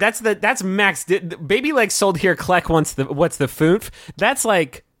be good. That's max. Baby legs sold here. Clek what's the foonf? That's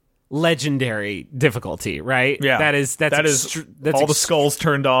like legendary difficulty, right? Yeah, that's all the skulls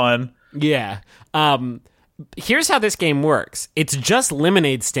turned on. Yeah. Here's how this game works. It's just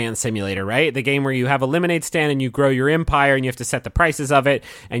Lemonade Stand Simulator, right? The game where you have a lemonade stand and you grow your empire and you have to set the prices of it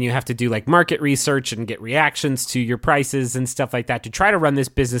and you have to do like market research and get reactions to your prices and stuff like that to try to run this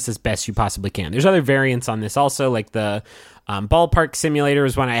business as best you possibly can. There's other variants on this also, like the ballpark simulator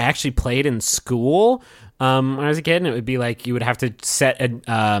is one I actually played in school when I was a kid, and it would be like you would have to set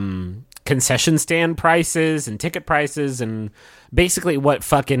concession stand prices and ticket prices and basically what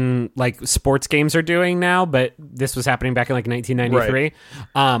fucking like sports games are doing now, but this was happening back in like 1993.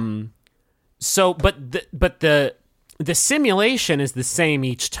 Right. But the simulation is the same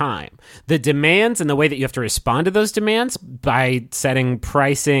each time. The demands and the way that you have to respond to those demands by setting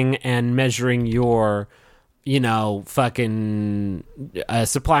pricing and measuring your fucking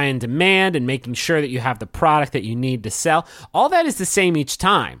supply and demand and making sure that you have the product that you need to sell. All that is the same each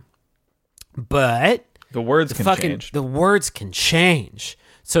time. But the words can change. The words can change.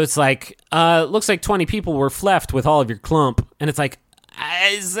 So it's like, looks like 20 people were fleft with all of your clump. And it's like,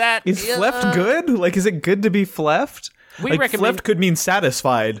 is fleft good? Like, is it good to be fleft? Fleft could mean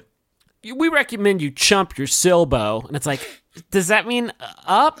satisfied. We recommend you chump your silbo. And it's like, does that mean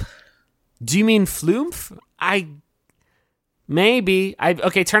up? Do you mean floomph? Maybe.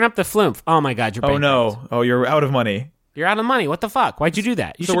 Okay, turn up the floomph. Oh my God, you're bankrupt. Oh no. Oh, you're out of money. You're out of money. What the fuck? Why'd you do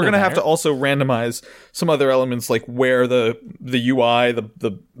that? So we're gonna have to also randomize some other elements, like where the UI,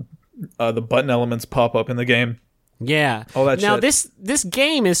 the button elements pop up in the game. Yeah. All that now, shit. this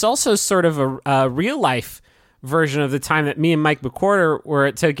game is also sort of a real life version of the time that me and Mike McWhorter were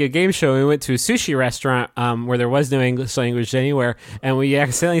at Tokyo Game Show. We went to a sushi restaurant where there was no English language anywhere, and we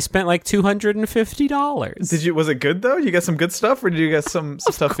accidentally spent like $250. Was it good though? You get some good stuff, or did you get some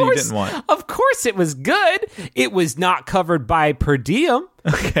stuff that you didn't want? Of course, it was good. It was not covered by per diem.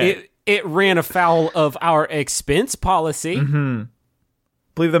 Okay. It ran afoul of our expense policy. Mm-hmm.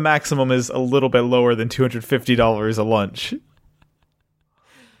 I believe the maximum is a little bit lower than $250 a lunch.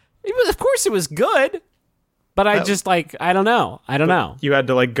 Of course, it was good. But I don't know. You had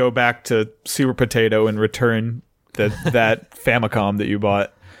to like go back to Super Potato and return that Famicom that you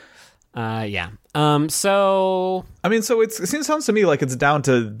bought. Yeah. So I mean, so it sounds to me like it's down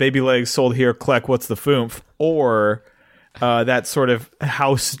to Baby Legs, Sold Here, Kleck, What's the Foomph, or that sort of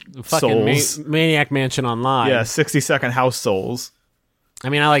House Souls, Maniac Mansion Online. Yeah, 60-second House Souls. I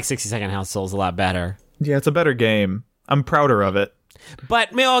mean, I like 60-second House Souls a lot better. Yeah, it's a better game. I'm prouder of it. But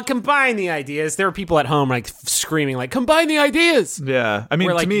combine the ideas. There are people at home like screaming, like, combine the ideas. Yeah, I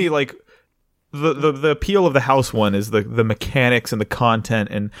mean, to me, like the appeal of the house one is the mechanics and the content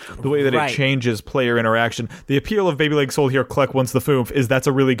and the way that it changes player interaction. The appeal of Baby Legs, Sold Here, Kleck, Once the Foomph is that's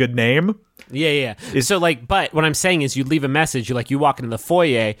a really good name. Yeah. So but what I'm saying is you leave a message, you walk into the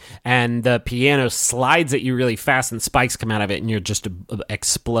foyer and the piano slides at you really fast and spikes come out of it and you're just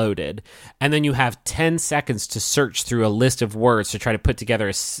exploded. And then you have 10 seconds to search through a list of words to try to put together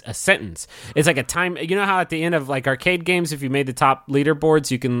a sentence. It's like a time, you know how at the end of like arcade games, if you made the top leaderboards,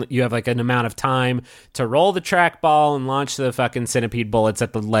 you have like an amount of time to roll the trackball and launch the fucking centipede bullets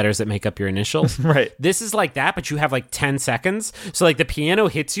at the letters that make up your initials. Right. This is like that, but you have like 10 seconds. So like the piano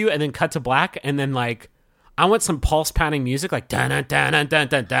hits you and then cut to black, and then like I want some pulse pounding music like dun dun dun dun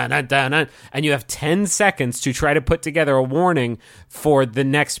dun dun dun, and you have 10 seconds to try to put together a warning for the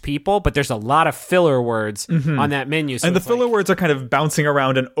next people, but there's a lot of filler words on that menu. So and the filler words are kind of bouncing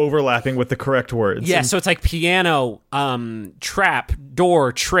around and overlapping with the correct words. Yeah, so it's like piano, trap,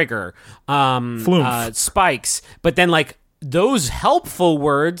 door, trigger, spikes, but then like those helpful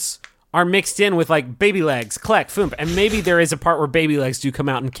words are mixed in with like Baby Legs, Kleck, Foomph, and maybe there is a part where Baby Legs do come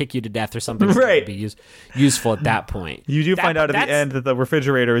out and kick you to death or something. Right. That would be useful at that point. You do find out at the end that the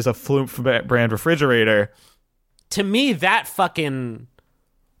refrigerator is a Foomph brand refrigerator. To me, that fucking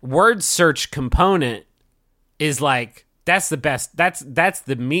word search component is like, that's the best. That's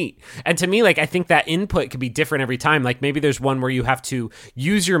the meat. And to me, like, I think that input could be different every time. Like maybe there's one where you have to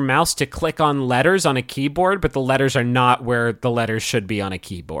use your mouse to click on letters on a keyboard, but the letters are not where the letters should be on a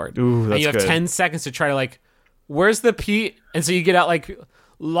keyboard. Ooh, that's and you have good. 10 seconds to try to like, where's the P? And so you get out like,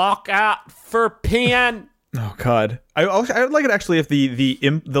 lock out for pen. Oh God, I would like it actually if the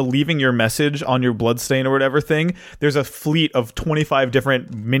leaving your message on your bloodstain or whatever thing. There's a fleet of 25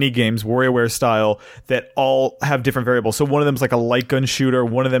 different mini games, WarioWare style, that all have different variables. So one of them is like a light gun shooter.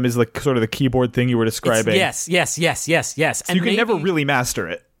 One of them is like sort of the keyboard thing you were describing. Yes. So and you can never really master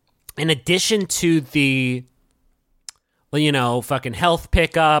it. In addition to the, fucking health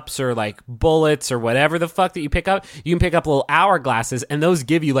pickups or like bullets or whatever the fuck that you pick up, you can pick up little hourglasses, and those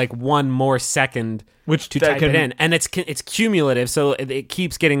give you like one more second to type it in, and it's cumulative, so it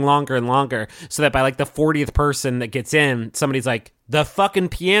keeps getting longer and longer, so that by like the 40th person that gets in, somebody's like, the fucking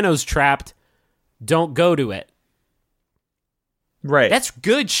piano's trapped, don't go to it. Right. That's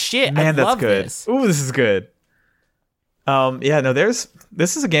good shit. Man, I love that's good. this. Ooh, this is good.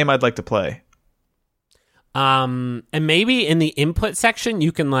 This is a game I'd like to play. And maybe in the input section,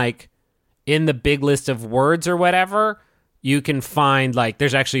 you can like, in the big list of words or whatever, you can find like,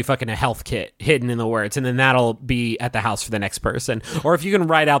 there's actually fucking a health kit hidden in the words, and then that'll be at the house for the next person. Or if you can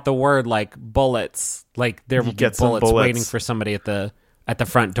write out the word like bullets, like there will be bullets waiting for somebody at the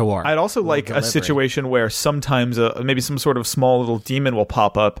front door. I'd also like a situation where sometimes maybe some sort of small little demon will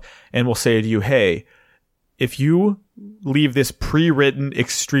pop up and will say to you, hey, if you leave this pre-written,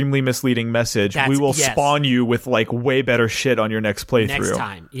 extremely misleading message, we will spawn you with like way better shit on your next playthrough. Next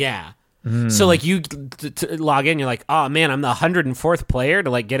time, yeah. So like you log in, you're like, oh man, I'm the 104th player to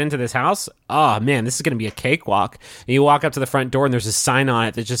like get into this house. Oh man, this is gonna be a cakewalk. And you walk up to the front door and there's a sign on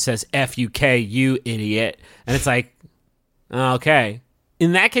it that just says "FUK, you idiot," and it's like, okay.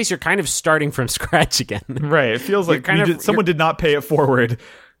 In that case, you're kind of starting from scratch again. Right. It feels like someone did not pay it forward.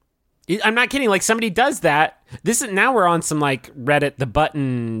 I'm not kidding. Like somebody does that. Now we're on some like Reddit, the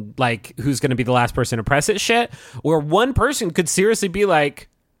button, like who's going to be the last person to press it shit, where one person could seriously be like,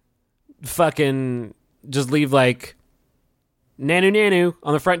 fucking just leave like nanu nanu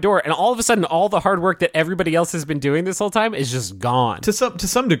on the front door, and all of a sudden, all the hard work that everybody else has been doing this whole time is just gone. To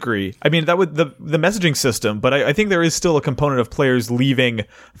some degree. I mean, that would the messaging system, but I think there is still a component of players leaving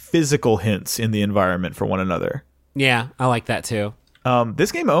physical hints in the environment for one another. Yeah, I like that too.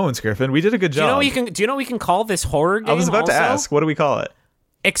 This game owns, Griffin. We did a good job. Do you know what we can call this horror game? I was about to ask. What do we call it?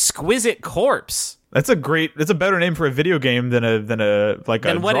 Exquisite Corpse. That's a better name for a video game than a drawing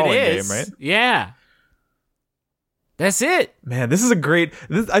game, right? Yeah. That's it. Man, this is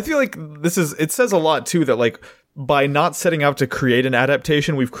I feel like it says a lot too that like by not setting out to create an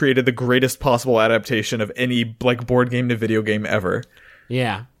adaptation, we've created the greatest possible adaptation of any like board game to video game ever.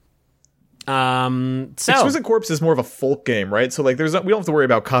 Yeah. Exquisite Corpse is more of a folk game, right? So like we don't have to worry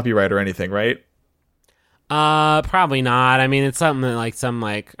about copyright or anything, right? Probably not. I mean, it's something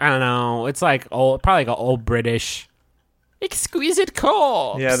like I don't know. It's like probably like an old British Exquisite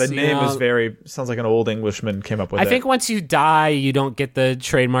Corpse. Yeah, the name sounds like an old Englishman came up with it. I think once you die, you don't get the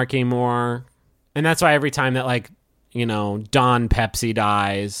trademark anymore. And that's why every time that like, Don Pepsi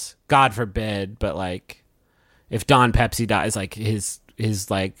dies, God forbid, but like if Don Pepsi dies, like his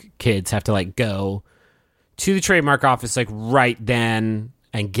like kids have to like go to the trademark office like right then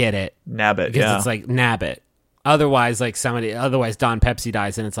and get it. Nab it, because it's like nab it. Otherwise Don Pepsi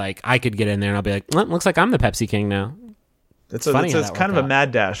dies and it's like I could get in there and I'll be like, well, looks like I'm the Pepsi King now. It's kind of a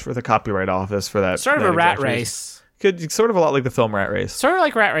mad dash for the copyright office for that. Sort of a rat race. Sort of a lot like the film Rat Race. Sort of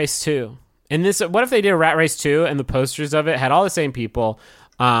like Rat Race 2. And what if they did a Rat Race 2 and the posters of it had all the same people,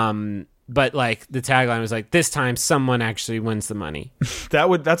 but like the tagline was like, this time someone actually wins the money.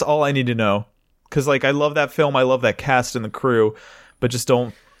 That's all I need to know. Because like I love that film, I love that cast and the crew, but just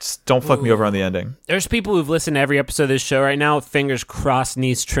don't fuck me over on the ending. There's people who've listened to every episode of this show right now, fingers crossed,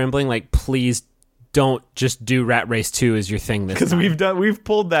 knees trembling, like please don't just do Rat Race 2 as your thing this time. Because we've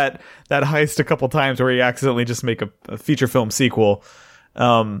pulled that heist a couple times where you accidentally just make a feature film sequel.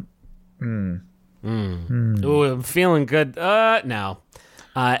 Ooh, I'm feeling good. No.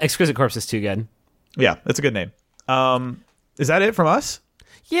 Exquisite Corpse is too good. Yeah, that's a good name. Is that it from us?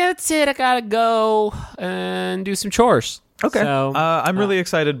 Yeah, that's it. I gotta go and do some chores. Okay. So, I'm really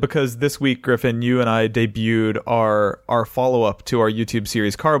excited because this week, Griffin, you and I debuted our follow-up to our YouTube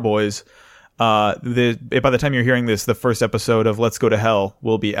series, Carboys. By the time you're hearing this, the first episode of Let's Go to Hell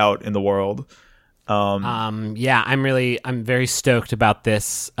will be out in the world. Yeah, I'm very stoked about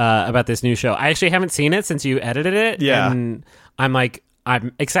this new show. I actually haven't seen it since you edited it. Yeah. And I'm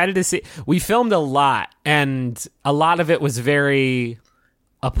excited to see. We filmed a lot, and a lot of it was very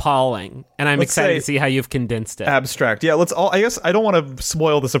appalling, and I'm excited to see how you've condensed it. Abstract. Yeah, I guess I don't want to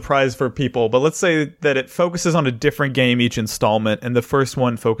spoil the surprise for people, but let's say that it focuses on a different game each installment, and the first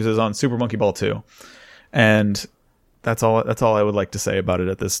one focuses on Super Monkey Ball 2. And that's all I would like to say about it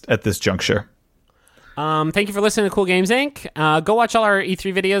at this juncture. Thank you for listening to Cool Games Inc. Go watch all our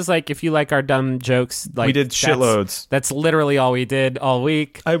E3 videos. Like, if you like our dumb jokes, like we did shitloads. That's literally all we did all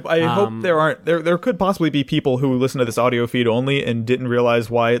week. I hope there could possibly be people who listen to this audio feed only and didn't realize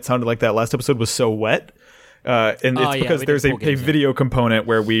why it sounded like that last episode was so wet. And it's because there's a video component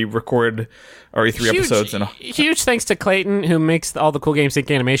where we record our E3 episodes. Huge thanks to Clayton, who makes all the Cool Games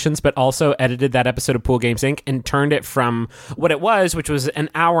Inc. animations, but also edited that episode of Pool Games Inc. and turned it from what it was, which was an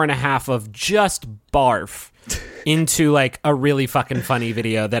hour and a half of just barf, into like a really fucking funny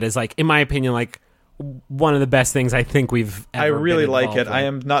video that is, like, in my opinion, like one of the best things I think we've ever. I really like it. I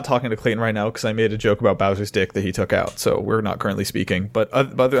am not talking to Clayton right now because I made a joke about Bowser's dick that he took out, so we're not currently speaking. But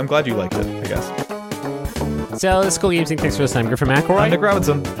I'm glad you liked it, I guess. So, this is Cool Games Inc. Thanks for this time. Griffin McElroy. I'm Nick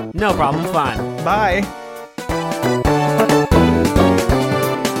Robinson. No problem. Fine. Bye.